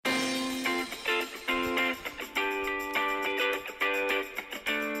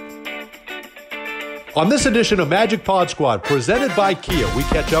On this edition of Magic Pod Squad, presented by Kia, we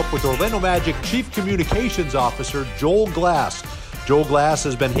catch up with Orlando Magic Chief Communications Officer Joel Glass. Joel Glass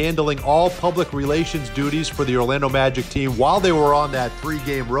has been handling all public relations duties for the Orlando Magic team while they were on that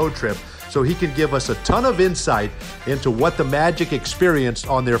 3-game road trip, so he can give us a ton of insight into what the Magic experienced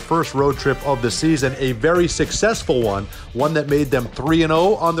on their first road trip of the season, a very successful one that made them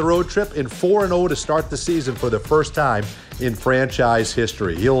 3-0 on the road trip and 4-0 to start the season for the first time in franchise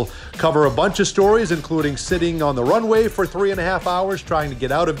history. He'll cover a bunch of stories, including sitting on the runway for 3.5 hours trying to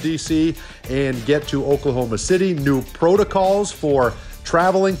get out of D.C. and get to Oklahoma City, new protocols for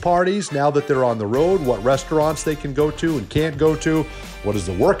traveling parties now that they're on the road, what restaurants they can go to and can't go to, what does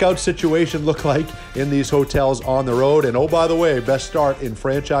the workout situation look like in these hotels on the road, and oh, by the way, best start in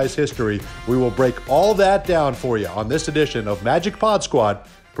franchise history. We will break all that down for you on this edition of Magic Pod Squad,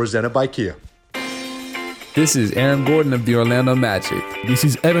 presented by Kia. This is Aaron Gordon of the Orlando Magic. This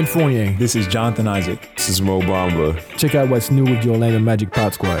is Evan Fournier. This is Jonathan Isaac. This is Mo Bamba. Check out what's new with the Orlando Magic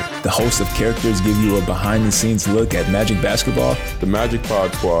Pod Squad. The host of characters give you a behind-the-scenes look at Magic basketball. The Magic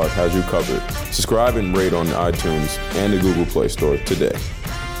Pod Squad has you covered. Subscribe and rate on iTunes and the Google Play Store today.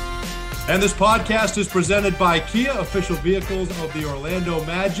 And this podcast is presented by Kia, official vehicles of the Orlando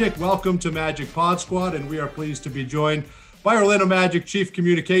Magic. Welcome to Magic Pod Squad, and we are pleased to be joined by Orlando Magic Chief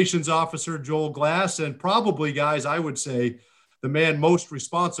Communications Officer Joel Glass, and probably, guys, I would say the man most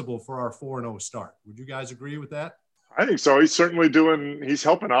responsible for our 4-0 start. Would you guys agree with that? I think so. He's certainly he's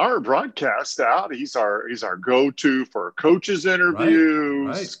helping our broadcast out. He's our go-to for coaches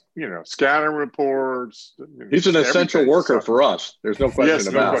interviews, right. Scouting reports. He's an essential worker for us. There's no question about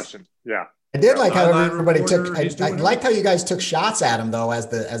it. No question. Yeah. I did like how everybody took. I liked how you guys took shots at him though, as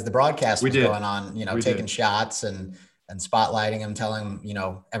the broadcast was going on. Taking shots and spotlighting him, telling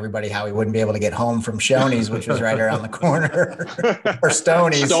everybody how he wouldn't be able to get home from Shoney's, which was right around the corner, or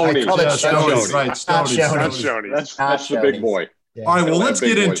Stoney's. I called it Shoney's. Right, Stoney's. That's the big boy. Yeah. All right, well, let's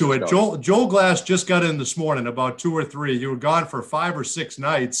get into it. Joel Glass just got in this morning, about 2 or 3. You were gone for 5 or 6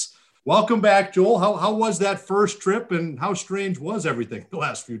 nights. Welcome back, Joel. How was that first trip, and how strange was everything the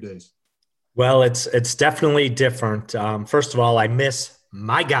last few days? Well, it's definitely different. First of all, I miss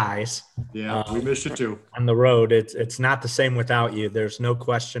my guys. Yeah, we miss you too. On the road, it's not the same without you. There's no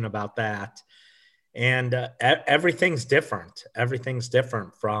question about that. And everything's different. Everything's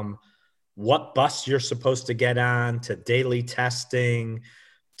different, from what bus you're supposed to get on to daily testing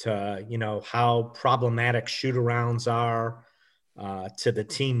to, how problematic shoot-arounds are, to the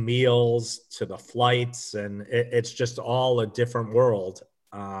team meals, to the flights. And it's just all a different world,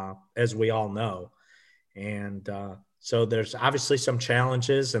 as we all know. And so there's obviously some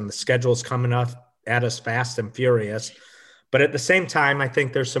challenges, and the schedule's coming up at us fast and furious. But at the same time, I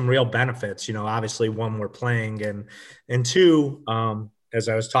think there's some real benefits. Obviously, one, we're playing, and two, as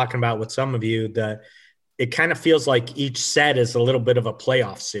I was talking about with some of you, that it kind of feels like each set is a little bit of a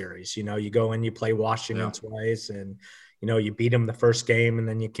playoff series. You go in, you play Washington twice, and you beat them the first game, and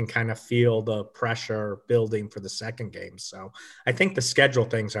then you can kind of feel the pressure building for the second game. So I think the schedule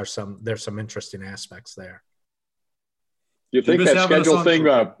things there's some interesting aspects there. You think that schedule thing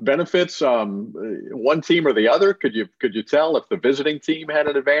benefits one team or the other? Could you tell if the visiting team had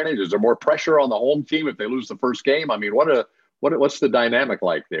an advantage? Is there more pressure on the home team if they lose the first game? I mean, what's the dynamic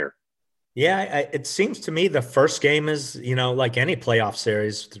like there? Yeah, it seems to me the first game is, like any playoff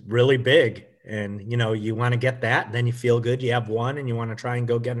series, really big. And, you want to get that, and then you feel good. You have one, and you want to try and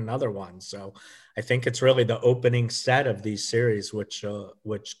go get another one. So I think it's really the opening set of these series, which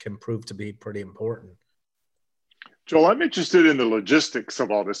can prove to be pretty important. Joel, I'm interested in the logistics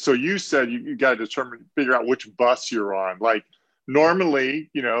of all this. So you said you got to figure out which bus you're on. Like normally,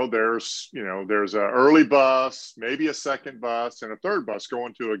 there's an early bus, maybe a second bus, and a third bus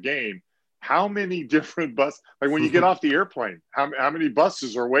going to a game. How many different buses? Like when you get off the airplane, how many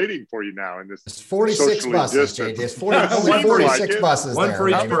buses are waiting for you now in this? It's 46 buses, JJ. It's 46 buses. One for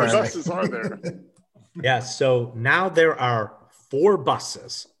each person. How many buses are there? Yeah, so now there are 4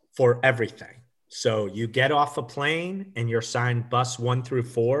 buses for everything. So you get off a plane and you're assigned bus 1 through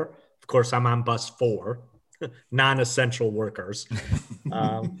 4. Of course, I'm on bus 4, non-essential workers.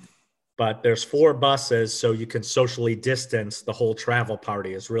 But there's 4 buses, so you can socially distance the whole travel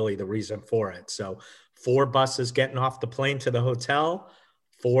party is really the reason for it. So 4 buses getting off the plane to the hotel,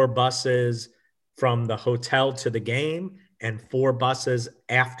 4 buses from the hotel to the game, and 4 buses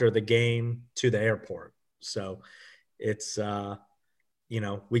after the game to the airport. So it's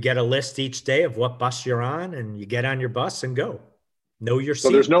we get a list each day of what bus you're on, and you get on your bus and go. Know your seat.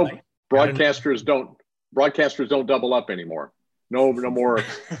 So there's no broadcasters don't double up anymore. No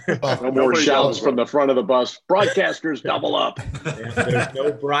more shouts from the front of the bus. Broadcasters, double up. Yeah, there's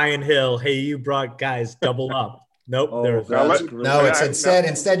no Brian Hill. Hey, you guys, double up. Nope. It's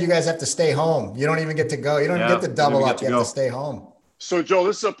instead you guys have to stay home. You don't even get to go. You don't even get to double up. You have to stay home. So, Joel,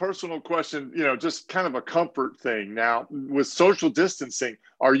 this is a personal question, just kind of a comfort thing. Now, with social distancing,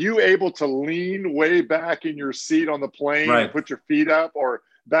 are you able to lean way back in your seat on the plane and put your feet up, or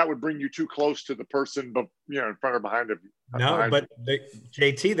that would bring you too close to the person, in front or behind of you? No, but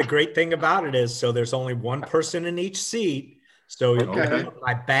JT, the great thing about it is, so there's only one person in each seat. So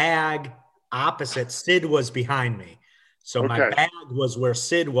my bag opposite, Sid was behind me. So my bag was where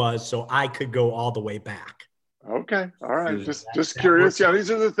Sid was, so I could go all the way back. Okay. All right. Just curious. Yeah,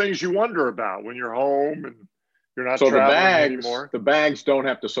 these are the things you wonder about when you're home and you're not traveling anymore. The bags don't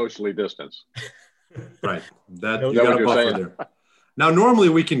have to socially distance. Right. You got a buffer there. Now, normally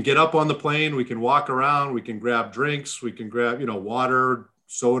we can get up on the plane, we can walk around, we can grab drinks, we can grab, water,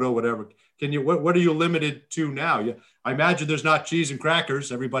 soda, whatever. What are you limited to now? I imagine there's not cheese and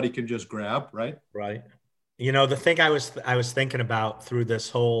crackers. Everybody can just grab, right? Right. The thing I was thinking about through this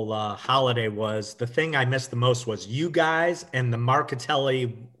whole holiday was the thing I missed the most was you guys and the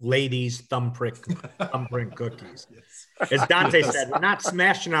Marcatelli ladies thumbprint cookies. Yes. As Dante said, we're not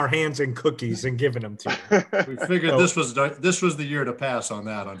smashing our hands in cookies and giving them to you. We figured this was the year to pass on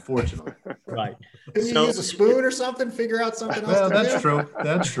that, unfortunately. Right. Can you use a spoon or something? Figure out something else. Well, that's true.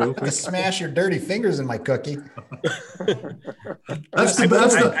 That's true. Just smash your dirty fingers in my cookie. That's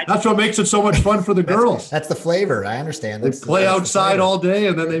what makes it so much fun for the girls. That's the flavor. I understand. They play outside all day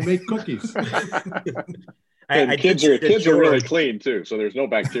and then they make cookies. And kids are really clean too, so there's no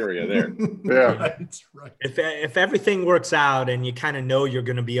bacteria there. Yeah, that's right. If everything works out and you kind of know you're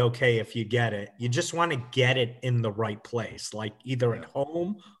going to be okay if you get it, you just want to get it in the right place, like either at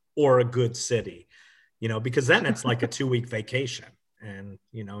home or a good city, because then it's like a 2-week vacation, and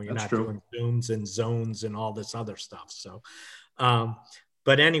you're not doing Zooms and zones and all this other stuff. So,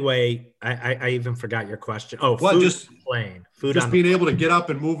 but anyway, I even forgot your question. Oh, food plane. Food just being able to get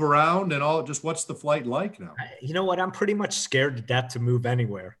up and move around and all. Just what's the flight like now? You know what? I'm pretty much scared to death to move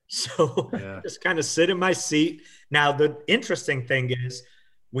anywhere. So just kind of sit in my seat. Now, the interesting thing is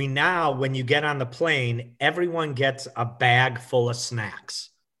when you get on the plane, everyone gets a bag full of snacks.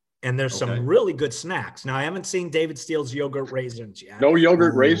 And there's some really good snacks. Now, I haven't seen David Steele's yogurt raisins yet. No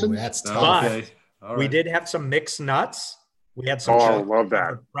yogurt raisins? That's tough. But we did have some mixed nuts. We had some love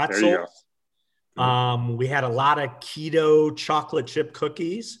that. Pretzels. There you go. We had a lot of keto chocolate chip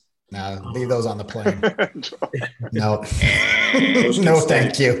cookies. No, leave those on the plane. No. No,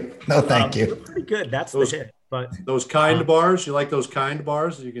 thank you. No, thank you. Pretty good. That's the hit. But those kind bars, you like those kind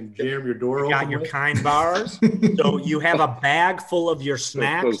bars? You can jam your door open. Got your kind bars. So you have a bag full of your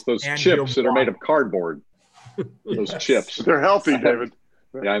snacks. Those chips that are made of cardboard. Those chips. They're healthy, David.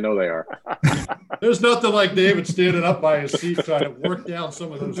 Yeah, I know they are. There's nothing like David standing up by his seat trying to work down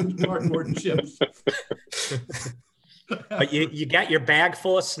some of those cardboard chips. But you got your bag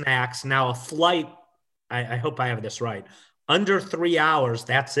full of snacks. Now a flight, I hope I have this right. Under 3 hours,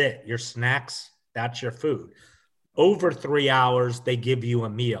 that's it. Your snacks, that's your food. Over 3 hours, they give you a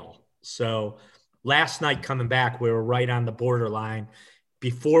meal. So last night coming back, we were right on the borderline.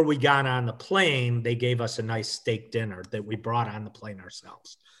 Before we got on the plane, they gave us a nice steak dinner that we brought on the plane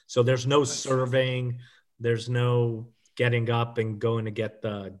ourselves. So there's no serving. There's no getting up and going to get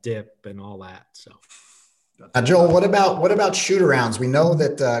the dip and all that. So, Joel, what about shoot-arounds? We know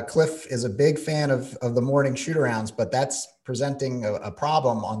that Cliff is a big fan of the morning shoot-arounds, but that's presenting a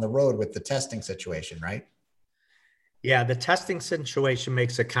problem on the road with the testing situation, right? Yeah, the testing situation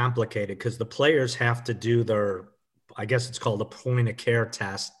makes it complicated because the players have to do their, I guess it's called a point of care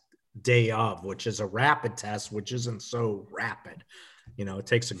test day of, which is a rapid test, which isn't so rapid. It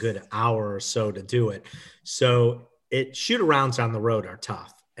takes a good hour or so to do it. So shoot-arounds on the road are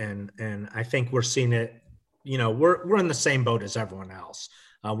tough. And I think we're seeing it, we're in the same boat as everyone else.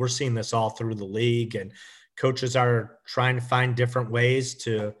 We're seeing this all through the league, and coaches are trying to find different ways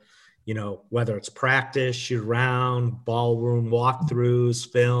to, whether it's practice, shoot around, ballroom walkthroughs,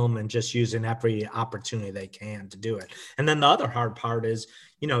 film, and just using every opportunity they can to do it. And then the other hard part is,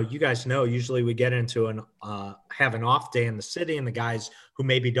 you guys know, usually we get into have an off day in the city, and the guys who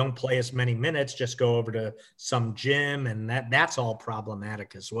maybe don't play as many minutes just go over to some gym, and that's all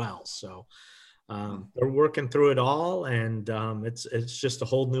problematic as well. So they're working through it all, and it's just a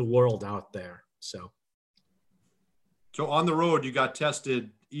whole new world out there. So on the road, you got tested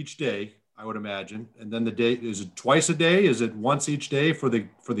each day, I would imagine, and then the day, is it twice a day? Is it once each day for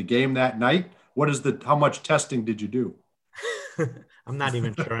the game that night? How much testing did you do? I'm not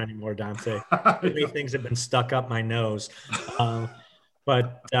even sure anymore, Dante. Many things have been stuck up my nose.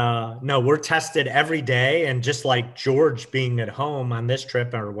 But no, we're tested every day. And just like George being at home on this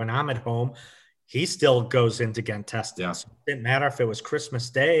trip, or when I'm at home, he still goes in to get tested. Yeah. So it didn't matter if it was Christmas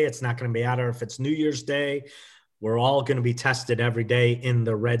Day. It's not going to matter if it's New Year's Day. We're all going to be tested every day in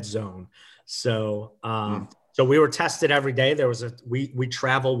the red zone. So, so we were tested every day. There was we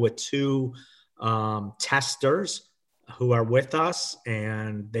travel with 2 testers who are with us,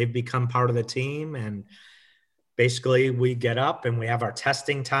 and they've become part of the team. And basically we get up and we have our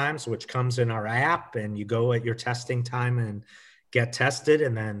testing times, which comes in our app, and you go at your testing time and get tested,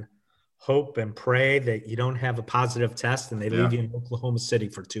 and then hope and pray that you don't have a positive test and they leave you in Oklahoma City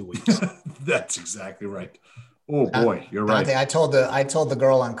for 2 weeks. That's exactly right. Oh boy, you're right. I told the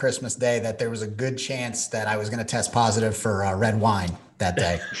girl on Christmas Day that there was a good chance that I was going to test positive for red wine that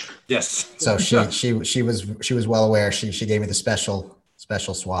day. Yes. So she was well aware. She gave me the special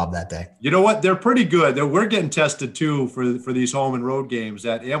swab that day. You know what? They're pretty good. We're getting tested too for these home and road games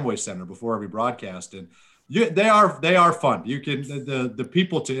at Amway Center before every broadcast, and they are fun. You can the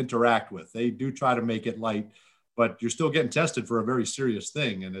people to interact with. They do try to make it light, but you're still getting tested for a very serious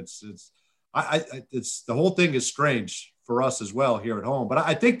thing, and it's the whole thing is strange for us as well here at home. But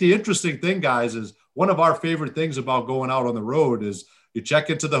I think the interesting thing, guys, is one of our favorite things about going out on the road is you check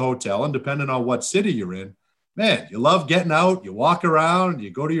into the hotel, and depending on what city you're in, man, you love getting out, you walk around, you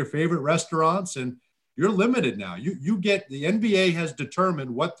go to your favorite restaurants, and you're limited now. You get, the NBA has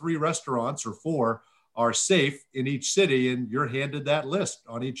determined what 3 restaurants or 4 are safe in each city, and you're handed that list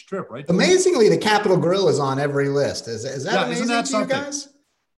on each trip, right? Amazingly, the Capitol Grill is on every list. Is that amazing that to you guys?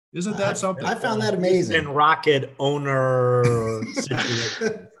 Isn't that something? I found that amazing. And Rocket owner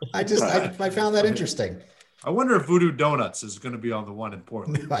situation. I found that interesting. I wonder if Voodoo Donuts is going to be on the one in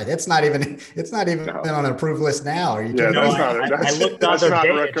Portland. It's not even on an approved list now. Are you? Yeah, that's not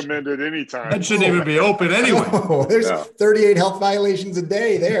recommended anytime. That shouldn't even be open anyway. Oh, there's 38 health violations a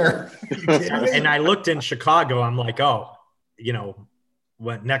day there. And I looked in Chicago. I'm like,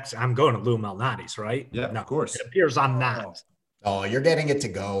 what next? I'm going to Lou Malnati's, right? Yeah, no, of course. It appears I'm not. Oh, you're getting it to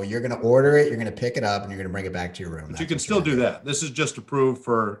go. You're going to order it. You're going to pick it up, and you're going to bring it back to your room. But you can still do that. This is just approved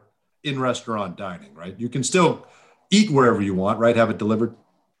for in-restaurant dining, right? You can still eat wherever you want, right? Have it delivered.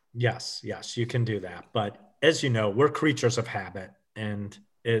 Yes, you can do that. But as you know, we're creatures of habit, and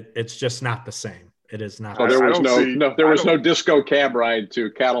it's just not the same. It is not. So there was no disco cab ride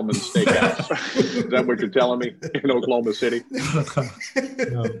to Cattleman's Steakhouse. Is that what you're telling me in Oklahoma City?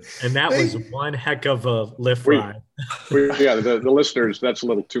 No. And that was one heck of a lift ride. The listeners, that's a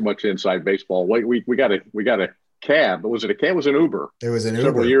little too much inside baseball. We got a cab. Was it a cab? It was an Uber. It was an Uber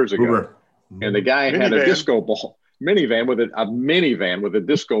several years ago. Uber. And the guy had a disco ball, minivan with a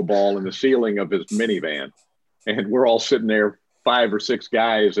disco ball in the ceiling of his minivan. And we're all sitting there, 5 or 6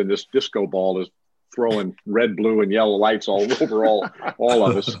 guys, and this disco ball is throwing red, blue, and yellow lights all over all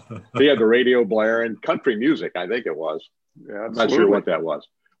of us. He had the radio blaring, country music, I think it was. Yeah, I'm not sure what that was,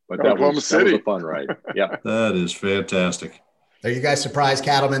 but that was a fun ride. Yeah, that is fantastic. Are you guys surprised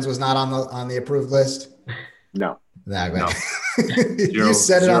Cattleman's was not on the approved list? No. You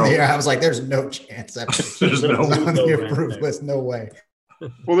said it on the air. I was like, "There's no chance that there's no on the approved list. No way."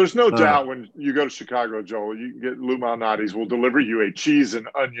 Well, there's no doubt when you go to Chicago, Joel, you can get Lou Malnati's will deliver you a cheese and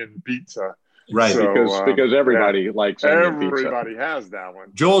onion pizza. Right, so, because everybody likes everybody has that one.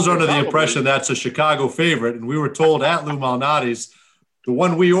 Joel's under the impression that's a Chicago favorite, and we were told at Lou Malnati's the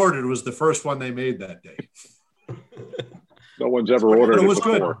one we ordered was the first one they made that day. No one's ever ordered it. It was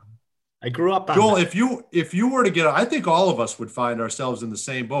before. good. I grew up on Joel, that. if you were to get out, I think all of us would find ourselves in the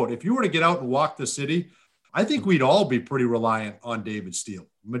same boat. If you were to get out and walk the city, I think we'd all be pretty reliant on David Steele.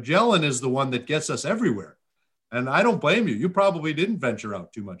 Magellan is the one that gets us everywhere. And I don't blame you. You probably didn't venture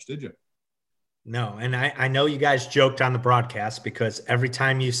out too much, did you? No, and I know you guys joked on the broadcast because every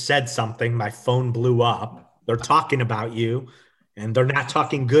time you said something, my phone blew up. They're talking about you, and they're not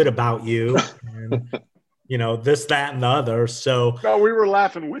talking good about you. And, this, that, and the other. So no, we were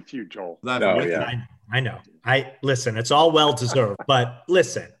laughing with you, Joel. I know. Listen, it's all well-deserved. But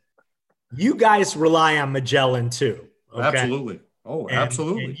listen, you guys rely on Magellan too. Okay? Absolutely. Oh,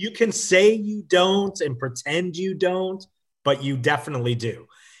 absolutely. And you can say you don't and pretend you don't, but you definitely do.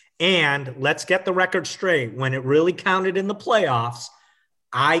 And let's get the record straight. When it really counted in the playoffs,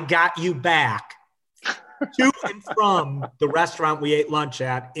 I got you back to and from the restaurant we ate lunch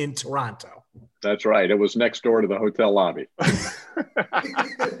at in Toronto. That's right. It was next door to the hotel lobby.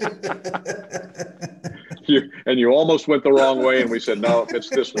 You almost went the wrong way, and we said, no, it's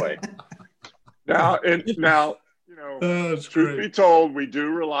this way. Now, Truth be told, we do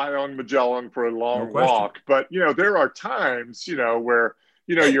rely on Magellan for a long walk. But, there are times, where,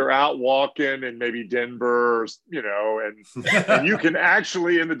 you're out walking in maybe Denver, and you can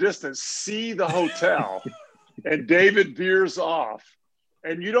actually in the distance see the hotel and David veers off.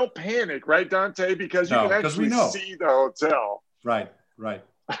 And you don't panic, right, Dante? Because you can actually see the hotel. Right. Well,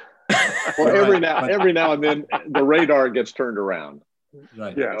 every now and then the radar gets turned around.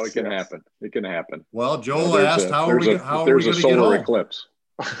 Right. Yeah, it can happen. It can happen. Well, Joel asked, how are we going to get home? There's a solar eclipse.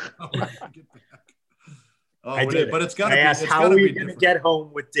 I did, but it's got to be. I asked, how are we going to get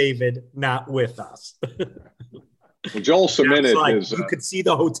home with David, not with us? Well, Joel cemented his. You could see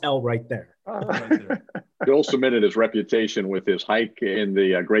the hotel right there. Joel cemented his reputation with his hike in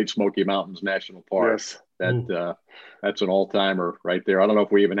the Great Smoky Mountains National Park. Yes. That's an all-timer right there. I don't know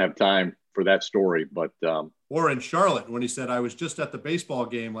if we even have time for that story, but or in Charlotte when he said, I was just at the baseball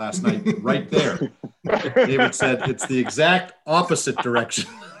game last night, right there. David said it's the exact opposite direction.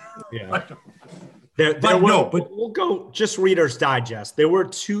 Yeah. We'll go just Reader's Digest. There were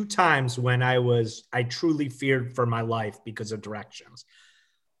 2 times when I truly feared for my life because of directions.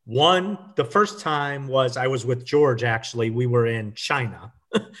 One, the first time I was with George, actually. We were in China.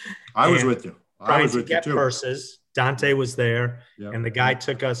 I was with you. I was with you too. Purses. Dante was there, and the guy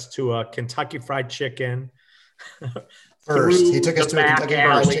took us to a Kentucky Fried Chicken. First, he took us to a Kentucky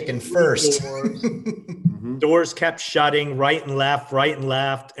Fried Chicken first. Doors kept shutting right and left,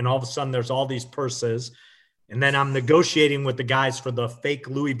 and all of a sudden there's all these purses. And then I'm negotiating with the guys for the fake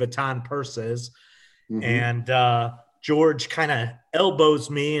Louis Vuitton purses. And George kind of elbows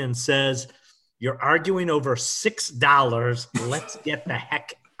me and says, "You're arguing over $6. Let's get the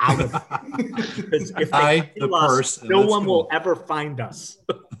heck out of it. Because if they kill us, no one will ever find us."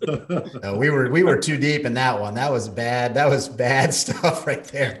 No, we were too deep in that one. That was bad. That was bad stuff right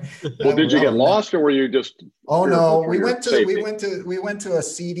there. Well, did you get lost, or were you just? Oh no, we went to a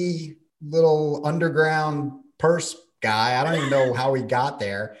seedy little underground purse guy. I don't even know how we got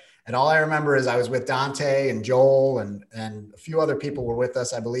there. And all I remember is I was with Dante and Joel and a few other people were with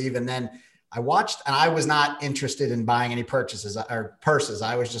us, I believe. And then I watched, and I was not interested in buying any purses.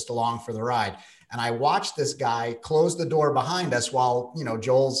 I was just along for the ride. And I watched this guy close the door behind us while,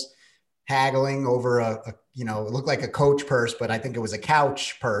 Joel's haggling over it looked like a Coach purse, but I think it was a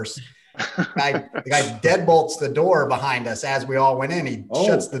Couch purse. The guy deadbolts the door behind us as we all went in. He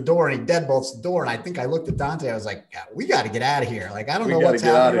shuts the door and he deadbolts the door. And I think I looked at Dante. I was like, yeah, we got to get out of here. Like, I don't know what's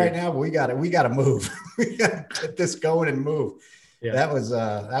happening right now, but we got to move. We got to get this going and move. Yeah. That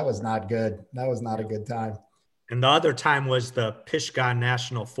was not good. That was not a good time. And the other time was the Pishgon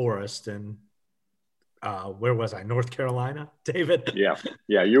National Forest. And where was I? North Carolina, David? Yeah.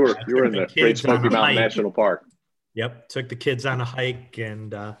 You were in the Great Smoky Mountain National Park. Yep. Took the kids on a hike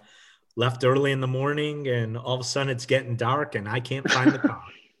and left early in the morning, and all of a sudden it's getting dark and I can't find the car.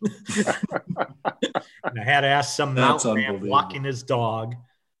 And I had to ask some mountain man walking his dog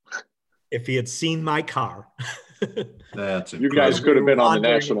if he had seen my car. That's you guys could have been on the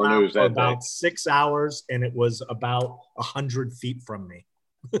national news that about day. 6 hours, and it was about 100 feet from me.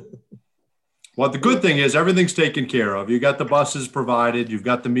 Well, the good thing is everything's taken care of. You got the buses provided. You've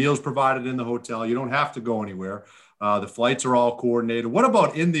got the meals provided in the hotel. You don't have to go anywhere. The flights are all coordinated. What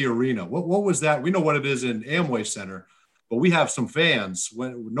about in the arena? What was that? We know what it is in Amway Center, but we have some fans.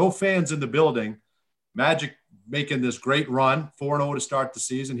 No fans in the building. Magic making this great run, 4-0 to start the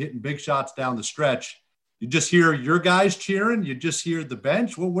season, hitting big shots down the stretch. You just hear your guys cheering. You just hear the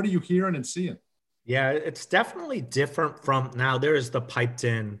bench. What are you hearing and seeing? Yeah, it's definitely different from now. There is the piped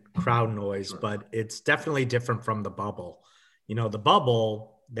in crowd noise, sure, but it's definitely different from the bubble. The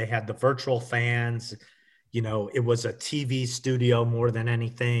bubble, they had the virtual fans. It was a TV studio more than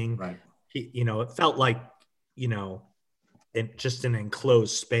anything. Right. It felt like, just an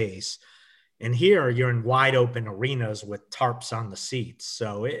enclosed space. And here you're in wide open arenas with tarps on the seats.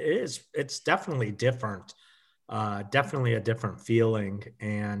 So it's definitely different. Definitely a different feeling.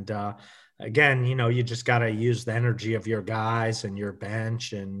 And again, you just got to use the energy of your guys and your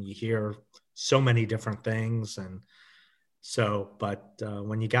bench, and you hear so many different things. And but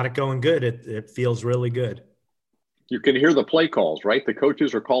when you got it going good, it feels really good. You can hear the play calls, right? The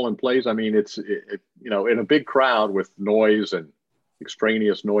coaches are calling plays. I mean, it's in a big crowd with noise and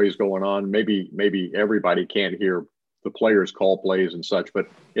extraneous noise going on. Maybe everybody can't hear the players call plays and such, but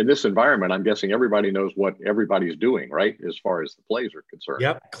in this environment, I'm guessing everybody knows what everybody's doing, right? As far as the plays are concerned.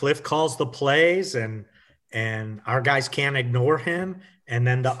 Yep. Cliff calls the plays and our guys can't ignore him. And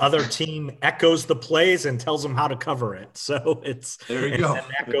then the other team echoes the plays and tells them how to cover it. So there you go. And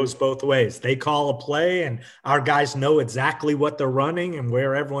that goes both ways. They call a play and our guys know exactly what they're running and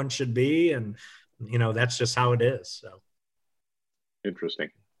where everyone should be. And that's just how it is. So interesting.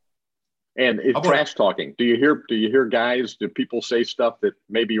 And it's trash talking. Do you hear guys, do people say stuff that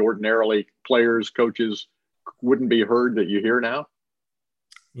maybe ordinarily players, coaches wouldn't be heard that you hear now?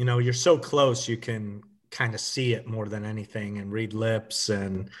 You're so close, you can kind of see it more than anything and read lips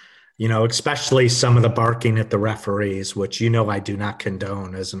and, especially some of the barking at the referees, which, I do not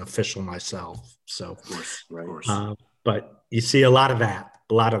condone as an official myself. So, of course. But you see a lot of that.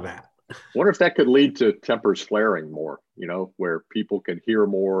 Wonder if that could lead to tempers flaring more, where people can hear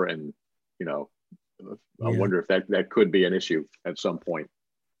more and, I wonder if that could be an issue at some point.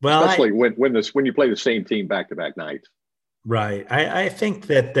 Well, especially when you play the same team back-to-back nights. Right. I think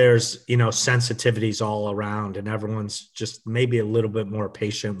that there's, sensitivities all around, and everyone's just maybe a little bit more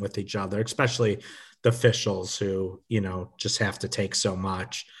patient with each other, especially the officials who, just have to take so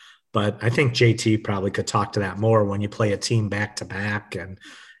much. But I think JT probably could talk to that more when you play a team back-to-back and,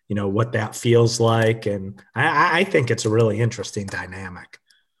 what that feels like. And I think it's a really interesting dynamic.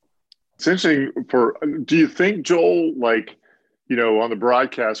 It's interesting do you think, Joel, on the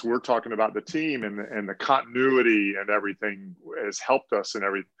broadcast, we're talking about the team and the continuity and everything has helped us and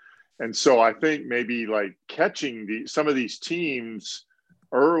everything. And so I think maybe catching some of these teams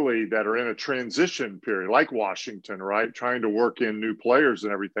early that are in a transition period, like Washington, right? Trying to work in new players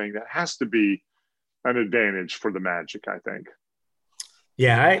and everything, that has to be an advantage for the Magic, I think.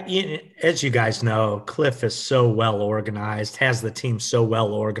 Yeah, as you guys know, Cliff is so well organized, has the team so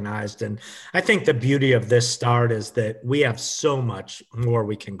well organized. And I think the beauty of this start is that we have so much more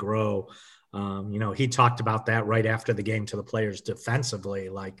we can grow. He talked about that right after the game to the players defensively.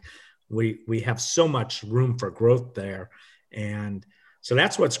 We have so much room for growth there. And so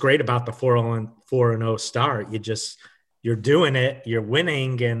that's what's great about the 4-0 start. You're doing it, you're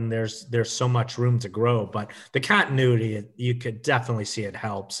winning, and there's so much room to grow. But the continuity, you could definitely see it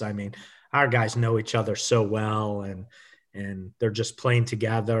helps. I mean, our guys know each other so well, and they're just playing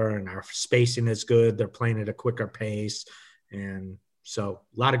together, and our spacing is good. They're playing at a quicker pace. And so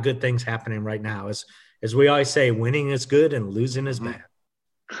a lot of good things happening right now. As we always say, winning is good and losing is bad.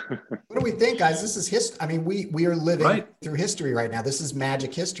 What do we think, guys? This is history. I mean, we are living through history right now. This is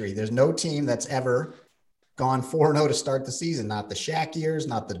Magic history. There's no team that's ever gone 4-0 to start the season. Not the Shaq years,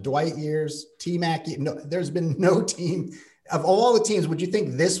 not the Dwight years, T-Mac. No, there's been no team of all the teams. Would you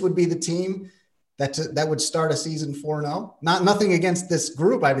think this would be the team that would start a season 4-0? Nothing against this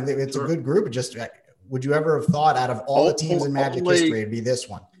group. I mean, it's a good group. Just would you ever have thought out of all the teams in Magic history, it'd be this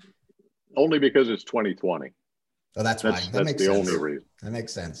one? Only because it's 2020. Oh, that's why. That makes sense. The only reason. That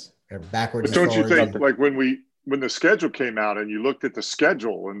makes sense. Backwards. But don't you think, when the schedule came out and you looked at the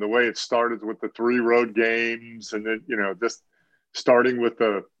schedule and the way it started with the 3 road games and then, this starting with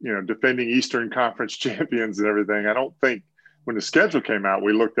the, defending Eastern Conference champions and everything, I don't think when the schedule came out,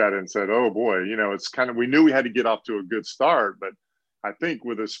 we looked at it and said, oh boy, it's we knew we had to get off to a good start. But I think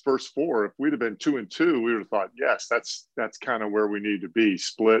with his first 4, if we'd have been 2-2, we would have thought, yes, that's kind of where we need to be,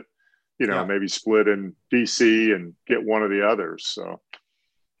 split, maybe split in DC and get one of the others.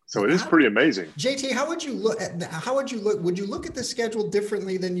 So it is pretty amazing. JT, would you look at the schedule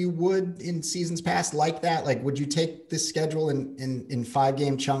differently than you would in seasons past like that? Would you take this schedule in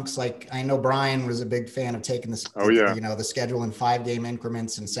 5-game chunks? I know Brian was a big fan of taking the schedule in 5-game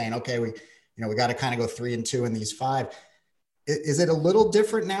increments and saying, okay, we got to kind of go 3-2 in these 5. Is it a little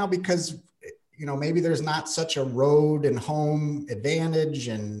different now because, maybe there's not such a road and home advantage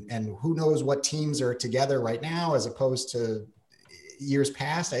and who knows what teams are together right now as opposed to years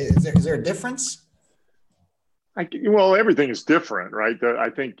past? Is there a difference? Well, everything is different, right?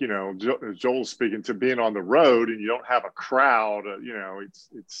 I think, Joel's speaking to being on the road and you don't have a crowd,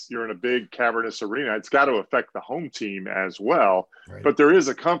 you're in a big cavernous arena. It's got to affect the home team as well. Right. But there is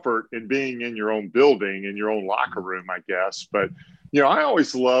a comfort in being in your own building, in your own locker room, I guess. But, I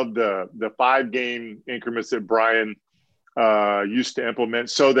always loved the 5-game increments that Brian used to implement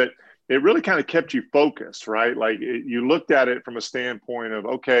so that it really kind of kept you focused, right? You looked at it from a standpoint of,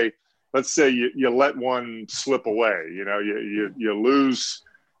 okay, let's say you let one slip away, you lose,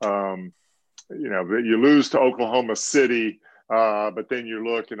 you lose to Oklahoma City, but then you're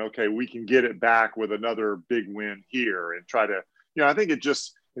looking, okay, we can get it back with another big win here and try to, I think it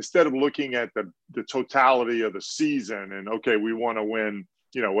just, instead of looking at the totality of the season and, okay, we want to win,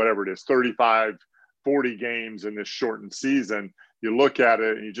 whatever it is, 35, 40 games in this shortened season, you look at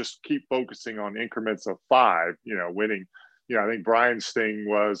it and you just keep focusing on increments of 5, winning. I think Brian's thing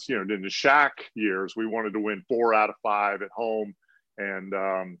was, in the Shaq years, we wanted to win 4 out of 5 at home and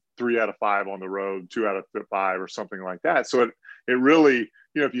 3 out of 5 on the road, 2 out of 5 or something like that. So it really,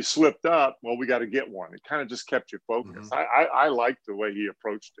 if you slipped up, well, we got to get one. It kind of just kept you focused. Mm-hmm. I liked the way he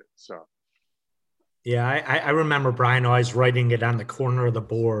approached it. So. Yeah, I remember Brian always writing it on the corner of the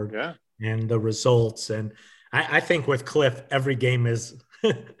board. Yeah. And the results. And I think with Cliff, every game is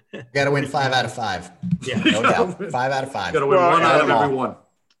got to win 5 out of 5. Yeah, no doubt. 5 out of 5. Got to win one out of every one.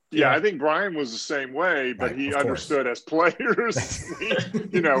 Yeah, I think Brian was the same way, but he understood as players,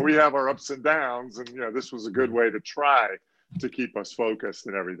 we have our ups and downs, and this was a good way to try to keep us focused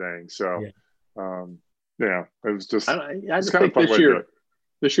and everything. So, it was just. I just think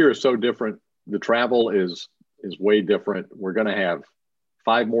this year is so different. The travel is way different. We're going to have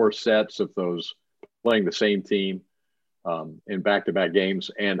 5 more sets of those playing the same team in back-to-back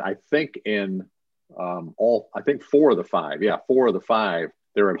games, and I think in 4 of the 5,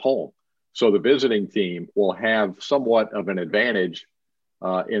 they're at home. So the visiting team will have somewhat of an advantage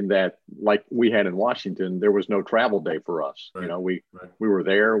in that, like we had in Washington, there was no travel day for us. Right. We were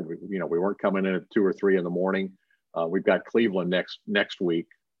there. We weren't coming in at 2 or 3 in the morning. We've got Cleveland next week,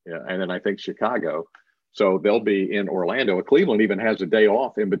 and then I think Chicago. So they'll be in Orlando. Cleveland even has a day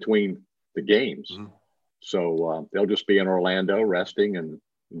off in between the games. Mm-hmm. So they'll just be in Orlando resting and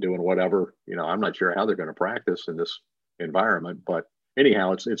doing whatever. I'm not sure how they're going to practice in this environment, but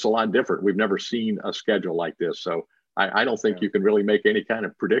anyhow, it's a lot different. We've never seen a schedule like this. So I don't think you can really make any kind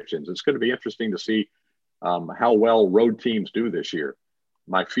of predictions. It's going to be interesting to see how well road teams do this year.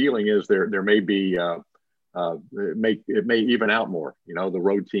 My feeling is there may be it may even out more. The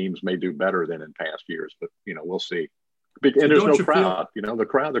road teams may do better than in past years, but we'll see. And there's no crowd. The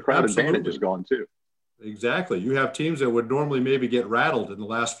crowd advantage is gone too. Exactly. You have teams that would normally maybe get rattled in the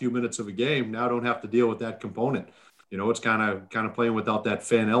last few minutes of a game now don't have to deal with that component. It's kind of playing without that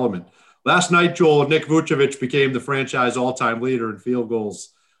fan element. Last night, Joel, Nick Vucevic became the franchise all-time leader in field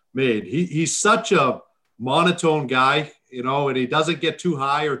goals made. He's such a monotone guy, and he doesn't get too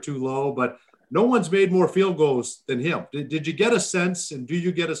high or too low, but no one's made more field goals than him. Did you get a sense, and do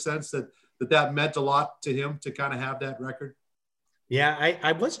you get a sense that meant a lot to him to kind of have that record? Yeah,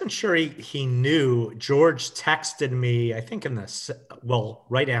 I wasn't sure he knew. George texted me, I think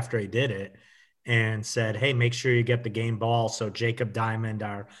right after he did it, and said, hey, make sure you get the game ball. So Jacob Diamond,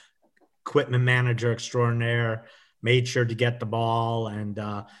 our equipment manager extraordinaire, made sure to get the ball. And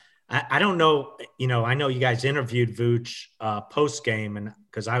I don't know, I know you guys interviewed Vooch post-game, and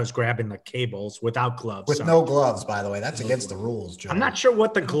because I was grabbing the cables without gloves. With no gloves, by the way. That's against the rules, Joe. I'm not sure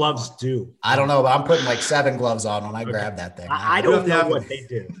what the gloves do. I don't know, but I'm putting like 7 gloves on when I grab that thing. I don't know what they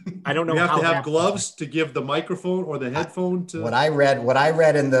do. I don't know. You have to have gloves to give the microphone or the headphone to. What I read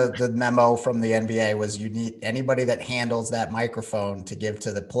in the memo from the NBA was you need anybody that handles that microphone to give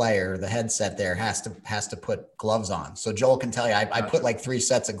to the player, the headset there has to put gloves on. So Joel can tell you, I put like 3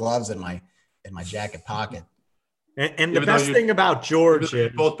 sets of gloves in my jacket pocket. And the best thing about George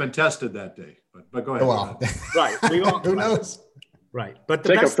is both been tested that day, but go ahead. Well, right. Who knows? Right. But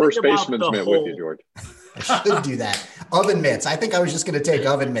the take best a first thing baseman's mitt with you, George. I should do that. Oven mitts. I think I was just going to take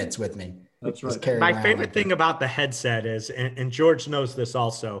oven mitts with me. That's right. My favorite thing about the headset is, and George knows this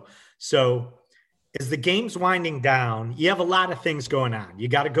also. So as the game's winding down, you have a lot of things going on. You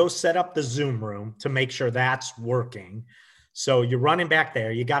got to go set up the Zoom room to make sure that's working. So you're running back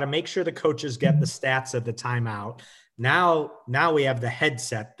there. You got to make sure the coaches get the stats of the timeout. Now we have the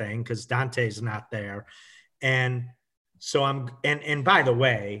headset thing because Dante's not there. And so and by the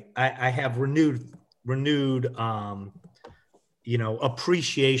way, I have renewed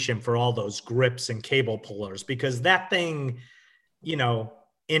appreciation for all those grips and cable pullers, because that thing,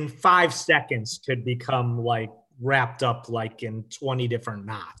 in 5 seconds could become like wrapped up like in 20 different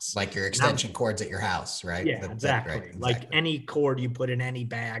knots. Like your extension cords at your house, right? Yeah, exactly. Right, exactly. Like any cord you put in any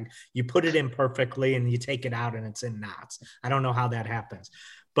bag, you put it in perfectly and you take it out and it's in knots. I don't know how that happens.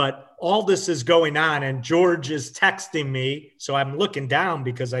 But all this is going on and George is texting me. So I'm looking down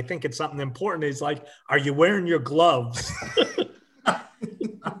because I think it's something important. He's like, are you wearing your gloves?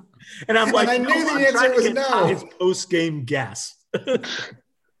 And I'm like, and I knew the answer was no. His post-game guess.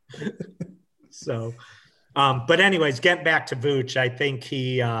 So, but anyways, getting back to Vooch, I think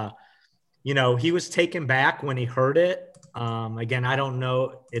he was taken back when he heard it. Again, I don't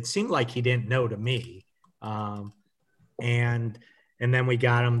know. It seemed like he didn't know to me. And then we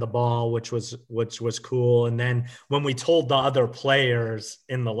got him the ball, which was cool. And then when we told the other players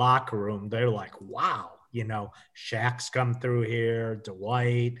in the locker room, they're like, wow, Shaq's come through here,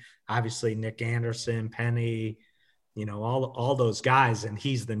 Dwight, obviously Nick Anderson, Penny, all those guys, and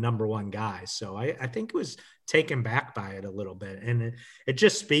he's the number one guy. So I think it was taken back by it a little bit. And it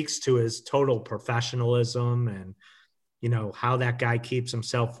just speaks to his total professionalism and, how that guy keeps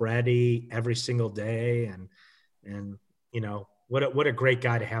himself ready every single day. And what a great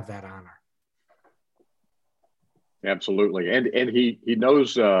guy to have that honor. Absolutely. And he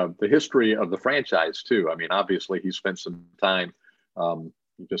knows the history of the franchise too. I mean, obviously he spent some time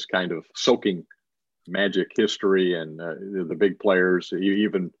just kind of soaking Magic history and the big players. He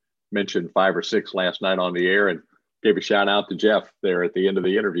even mentioned 5 or 6 last night on the air and gave a shout out to Jeff there at the end of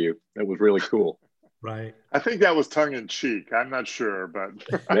the interview. That was really cool. Right. I think that was tongue in cheek. I'm not sure, but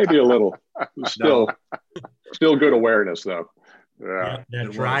maybe a little. Still good awareness though. Yeah,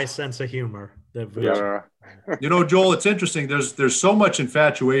 that dry sense of humor. Yeah. You know, Joel, it's interesting. There's so much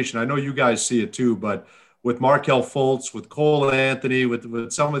infatuation. I know you guys see it too, but with Markelle Fultz, with Cole Anthony,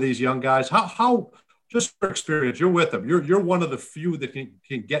 with some of these young guys, how just for experience, you're with them. You're one of the few that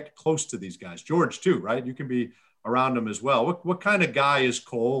can get close to these guys. George too, right? You can be around them as well. What kind of guy is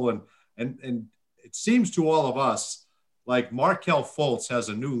Cole? And it seems to all of us like Markelle Fultz has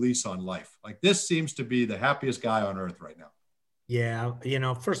a new lease on life. Like this seems to be the happiest guy on earth right now. Yeah. You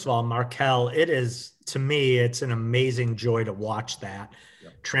know, first of all, Markelle, to me, it's an amazing joy to watch that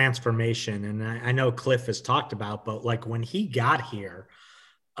transformation. And I know Cliff has talked about, but like when he got here,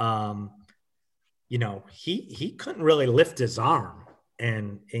 you know, he couldn't really lift his arm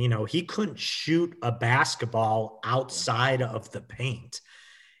and, you know, he couldn't shoot a basketball outside of the paint.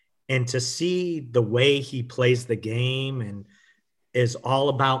 And to see the way he plays the game and is all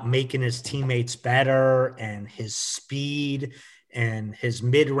about making his teammates better and his speed and his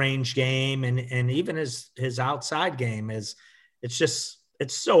mid-range game and even his outside game it's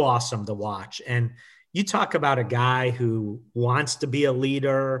so awesome to watch. And you talk about a guy who wants to be a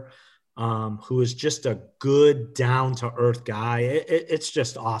leader, who is just a good down-to-earth guy. It's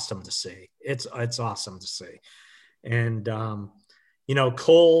just awesome to see. It's awesome to see. And, you know,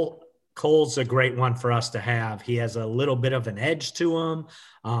 Cole's a great one for us to have. He has a little bit of an edge to him.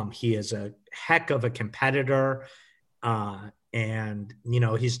 He is a heck of a competitor. And, you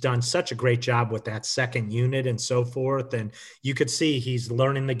know, he's done such a great job with that second unit and so forth. And you could see he's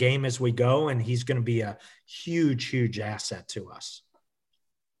learning the game as we go, and he's going to be a huge, huge asset to us.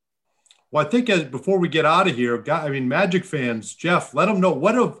 Well, I think before we get out of here, Magic fans, Jeff, let them know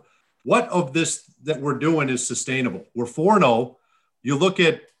what of this that we're doing is sustainable. We're 4-0. You look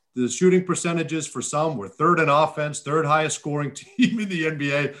at the shooting percentages for some, we're third in offense, third highest scoring team in the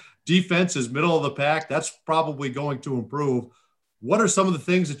NBA. Defense is middle of the pack. That's probably going to improve. What are some of the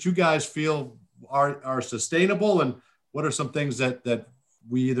things that you guys feel are sustainable, and what are some things that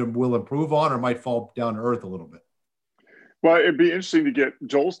we either will improve on or might fall down to earth a little bit? Well, it'd be interesting to get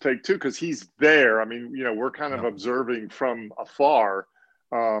Joel's take too, because he's there. I mean, you know, we're kind of observing from afar.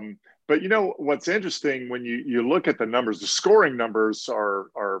 But you know, what's interesting when you look at the numbers, the scoring numbers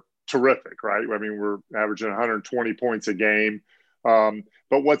are terrific, right? I mean, we're averaging 120 points a game. But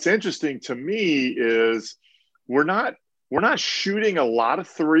what's interesting to me is we're not shooting a lot of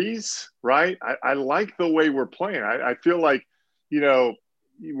threes, right? I like the way we're playing. I feel like, you know,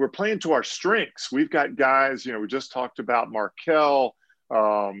 we're playing to our strengths. We've got guys, you know, we just talked about Markelle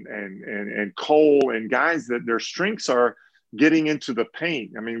and Cole, and guys that their strengths are getting into the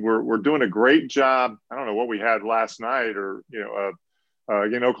paint. I mean, we're doing a great job. I don't know what we had last night, or, you know,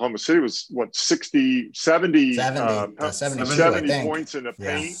 again, Oklahoma City was what, 70 points in the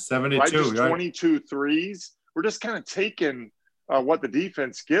paint, 72, right? Just 22 threes. We're just kind of taking what the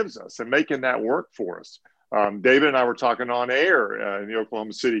defense gives us and making that work for us. David and I were talking on air in the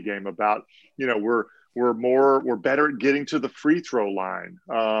Oklahoma City game about, you know, we're better at getting to the free throw line.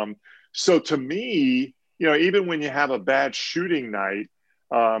 So to me, you know, even when you have a bad shooting night,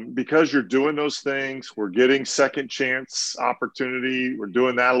 because you're doing those things, we're getting second chance opportunity. We're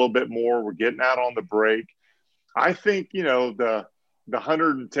doing that a little bit more. We're getting out on the break. I think, you know, the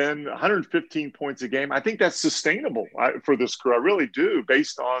 110, 115 points a game, I think that's sustainable for this crew. I really do,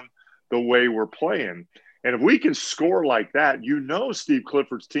 based on the way we're playing. And if we can score like that, you know, Steve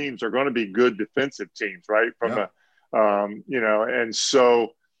Clifford's teams are going to be good defensive teams, right? You know, and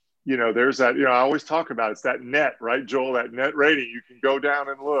so, you know, there's that, you know, I always talk about it's that net, right, Joel, that net rating. You can go down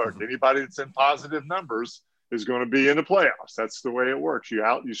and look. Anybody that's in positive numbers is going to be in the playoffs. That's the way it works.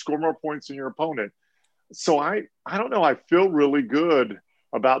 You score more points than your opponent. So I don't know. I feel really good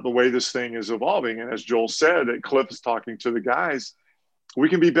about the way this thing is evolving. And as Joel said, that Cliff is talking to the guys, we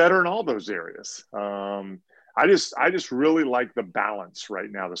can be better in all those areas. I just really like the balance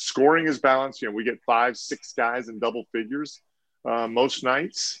right now. The scoring is balanced. You know, we get 5-6 guys in double figures most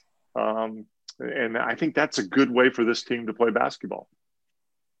nights. And I think that's a good way for this team to play basketball.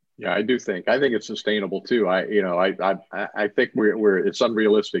 Yeah, I do think. I think it's sustainable too. I think it's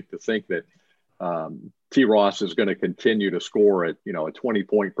unrealistic to think that T. Ross is going to continue to score at, you know, a 20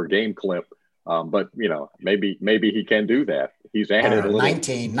 point per game clip But maybe he can do that. He's added a little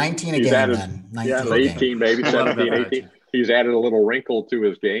 19 again. Then 19 18, maybe 17, 18. He's added a little wrinkle to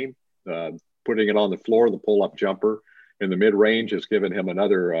his game, putting it on the floor, the pull-up jumper in the mid-range has given him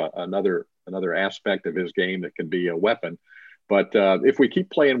another aspect of his game that can be a weapon. But if we keep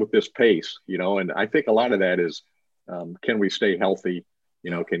playing with this pace, and I think a lot of that is, can we stay healthy?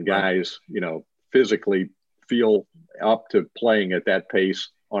 Can guys, physically feel up to playing at that pace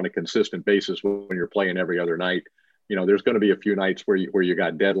on a consistent basis when you're playing every other night? There's going to be a few nights where you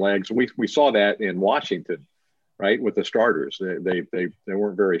got dead legs. We saw that in Washington, right, with the starters. They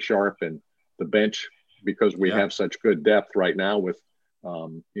weren't very sharp, and the bench, because we have such good depth right now with,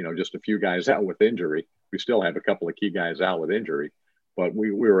 just a few guys out with injury. We still have a couple of key guys out with injury, but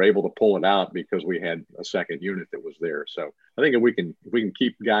we were able to pull it out because we had a second unit that was there. So I think if we can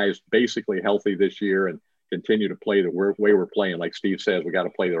keep guys basically healthy this year and continue to play the way we're playing, like Steve says, we got to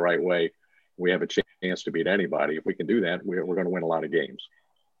play the right way. We have a chance to beat anybody. If we can do that, we're going to win a lot of games.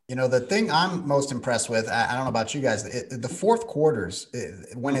 The thing I'm most impressed with, I don't know about you guys, the fourth quarters,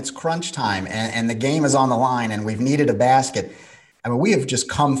 when it's crunch time and the game is on the line and we've needed a basket. I mean, we have just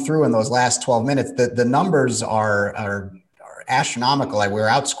come through in those last 12 minutes. The numbers are astronomical. Like, we were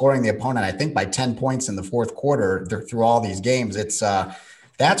outscoring the opponent, I think, by 10 points in the fourth quarter through all these games.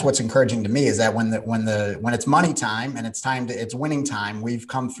 That's what's encouraging to me, is that when it's money time and it's winning time, we've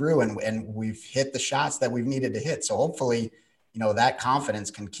come through and we've hit the shots that we've needed to hit. So hopefully, that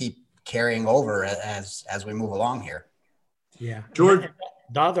confidence can keep carrying over as we move along here. Yeah. George,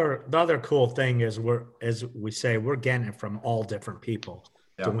 the other cool thing is we're getting it from all different people.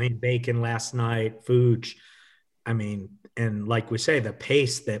 Yeah. Dwayne Bacon last night, Fuchs. I mean, and like we say, the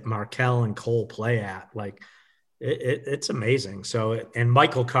pace that Markelle and Cole play at, like, it's amazing. So, and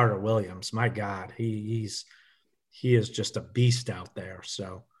Michael Carter Williams, my God, he is just a beast out there.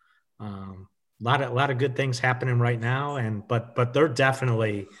 So, a lot of good things happening right now. But they're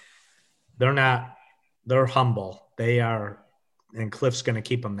humble. They are, and Cliff's going to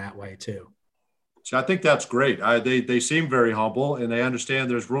keep them that way too. So I think that's great. They seem very humble, and they understand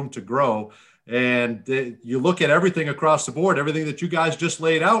there's room to grow. And you look at everything across the board, everything that you guys just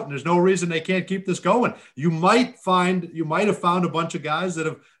laid out, and there's no reason they can't keep this going. You might have found a bunch of guys that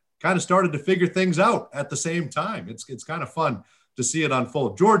have kind of started to figure things out at the same time. It's kind of fun to see it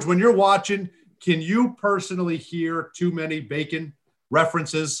unfold. George, when you're watching, can you personally hear too many Bacon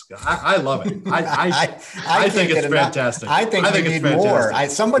references? I love it. I think it's fantastic. I think we need more.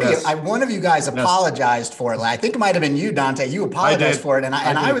 One of you guys apologized for it. I think it might have been you, Dante. You apologized for it, and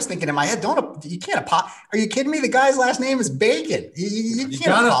I was thinking in my head, you can't apologize. Are you kidding me? The guy's last name is Bacon. You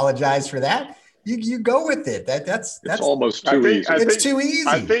can't apologize for that. You go with it. That's almost too easy. It's too easy.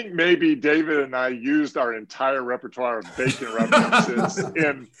 I think maybe David and I used our entire repertoire of Bacon references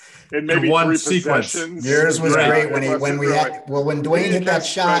in maybe one sequence. Yours was great when Dwayne hit that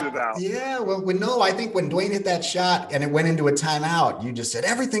shot. Yeah, I think when Dwayne hit that shot and it went into a timeout, you just said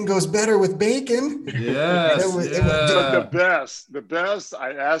everything goes better with Bacon. Yes. But the best.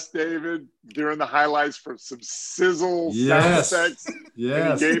 I asked David during the highlights for some sizzle sound effects.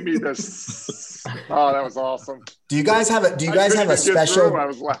 Yes. And he gave me this. Oh, that was awesome. Do you guys have a special? I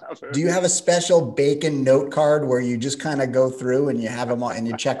was laughing. Do you have a special Bacon note card where you just kind of go through and you have them all and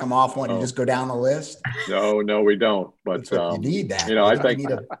you check them off you just go down the list? No, we don't. But you need that. I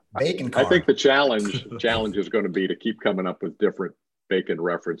need a Bacon card. I think the challenge is going to be to keep coming up with different Bacon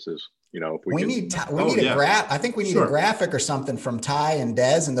references. If we need a graph. I think we need a graphic or something from Ty and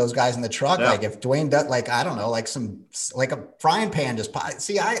Dez and those guys in the truck. Yeah. Like if Dwayne does, I don't know, like a frying pan just.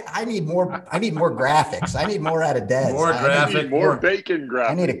 See, I need more graphics. I need more out of Dez. More Bacon graphics.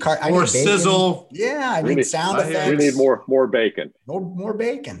 I need a car. More sizzle. Yeah, I need sound effects. We need more Bacon. More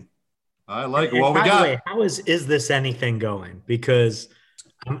Bacon. I like it. Well, we got. Way, how is this anything going? Because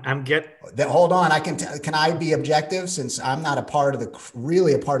Hold on. Can I be objective since I'm not a part of the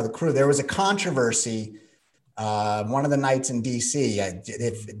crew? There was a controversy one of the nights in DC.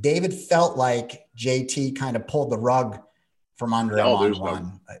 If David felt like JT kind of pulled the rug from under him on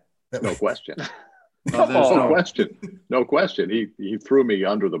one. No question. No question. He threw me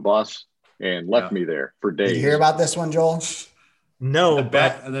under the bus and left me there for days. Did you hear about this one, Joel? No,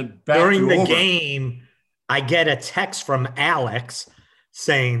 but during the game, I get a text from Alex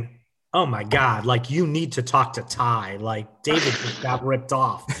saying, "Oh my God, you need to talk to Ty. David just got ripped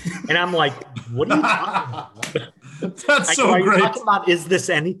off." And I'm like, what are you talking about? That's so great. Talking about, is this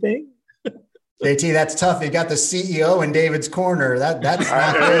anything? JT, that's tough. You got the CEO in David's corner. That's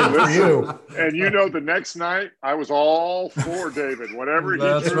not good for you. And the next night I was all for David. Whatever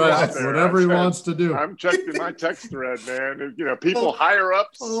that's right. There, whatever he wants to do. I'm checking my text thread, man. People higher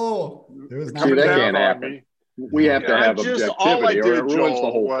ups. Oh, see, that can't happen. We have to have objectivity, all I did, or it ruins Joel,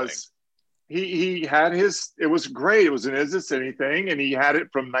 the whole was thing. He had his. It was great. It was an Is This Anything, and he had it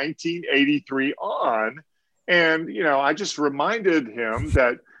from 1983 on. And I just reminded him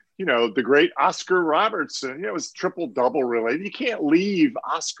that. The great Oscar Robertson, it was triple-double related. You can't leave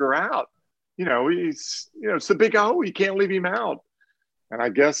Oscar out. He's, it's the big O. You can't leave him out. And I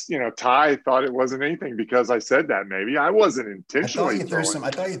guess, Ty thought it wasn't anything because I said that maybe. I wasn't intentionally. I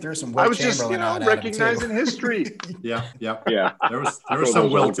thought you threw some I was just, recognizing history. Yeah. There was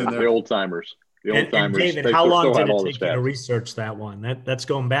some Wilt in there. The old-timers. And David, how long did it take you to research that one? That's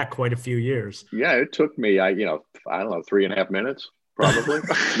going back quite a few years. Yeah, it took me, I don't know, 3.5 minutes. Probably,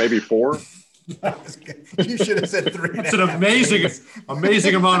 maybe 4. You should have said 3. It's an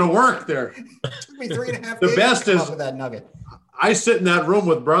amazing amount of work there. It took me 3.5 The days best to come is up with that nugget. I sit in that room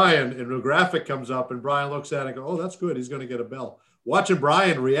with Brian, and the graphic comes up, and Brian looks at it and goes, "Oh, that's good. He's going to get a bell." Watching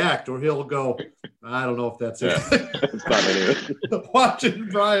Brian react, or he'll go, "I don't know if that's it." It's not it. Watching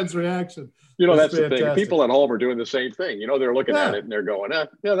Brian's reaction. That's the thing. People at home are doing the same thing. They're looking at it and they're going,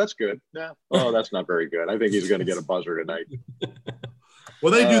 yeah, that's good. Yeah. Oh, that's not very good. I think he's going to get a buzzer tonight.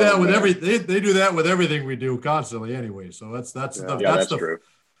 Well, they do that with they do that with everything we do constantly anyway. So that's true.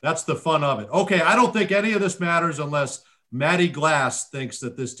 That's the fun of it. Okay. I don't think any of this matters unless Maddie Glass thinks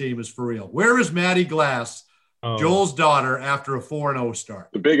that this team is for real. Where is Maddie Glass, Joel's daughter, after a 4-0 start?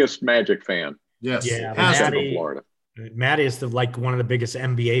 The biggest Magic fan. Yes. Yeah. Maddie, Florida. Maddie is one of the biggest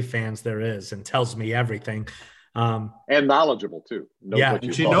NBA fans there is and tells me everything. And knowledgeable too.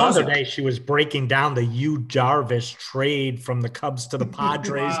 She knows. The other day she was breaking down the Yu Jarvis trade from the Cubs to the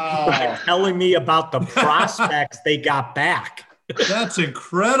Padres, and telling me about the prospects they got back. That's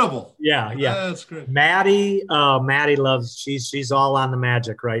incredible. Yeah. That's great. Maddie loves. She's all on the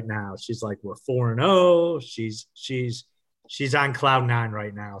Magic right now. She's like, we're 4-0. She's on cloud 9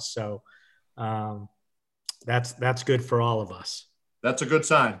 right now. So. That's good for all of us. That's a good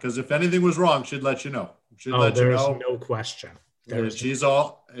sign, because if anything was wrong, she'd let you know. There's no question. She's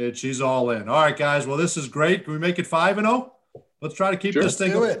all in. All right, guys. Well, this is great. Can we make it 5-0? Let's try to keep this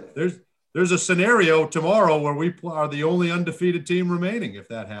thing going. There's a scenario tomorrow where we are the only undefeated team remaining if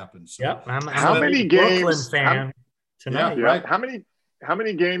that happens. So, yep. I'm how many games fan tonight? Yeah, right. How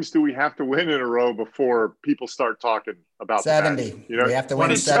many games do we have to win in a row before people start talking about 70? We have to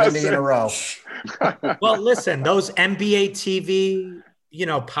win 70 in a row. Well, listen, those NBA TV,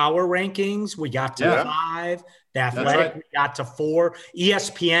 power rankings, we got to 5. The Athletic, we got to 4.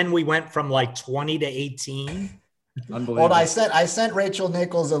 ESPN, we went from 20 to 18. Unbelievable. Well, I sent Rachel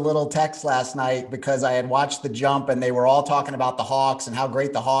Nichols a little text last night because I had watched The Jump and they were all talking about the Hawks and how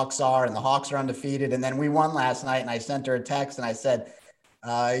great the Hawks are, and the Hawks are undefeated. And then we won last night, and I sent her a text and I said,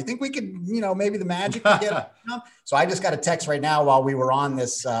 you think we could, maybe the Magic could get So I just got a text right now while we were on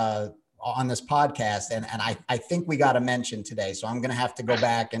this podcast, and I think we got a mention today. So I'm going to have to go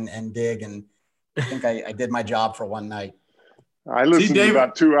back and dig, and I think I did my job for one night. I listened to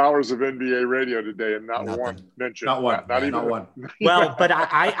about 2 hours of NBA radio today, and not one mention. Not one. Not even one. Well, but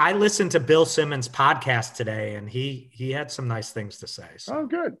I listened to Bill Simmons' podcast today, and he had some nice things to say. So. Oh,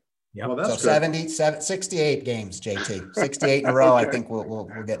 good. Yep. Well, that's 68 games, JT. 68 in a row. Okay. I think we'll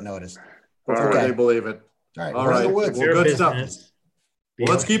get noticed. Before they believe it. All right. Well, good stuff.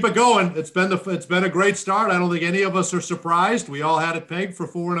 Well, let's keep it going. It's been a great start. I don't think any of us are surprised. We all had it pegged for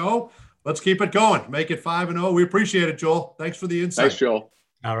 4-0. Let's keep it going. Make it 5-0. We appreciate it, Joel. Thanks for the insight. Thanks, Joel.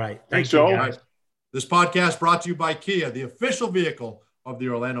 All right. Thanks, Joel. Guys. This podcast brought to you by Kia, the official vehicle of the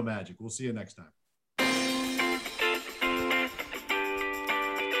Orlando Magic. We'll see you next time.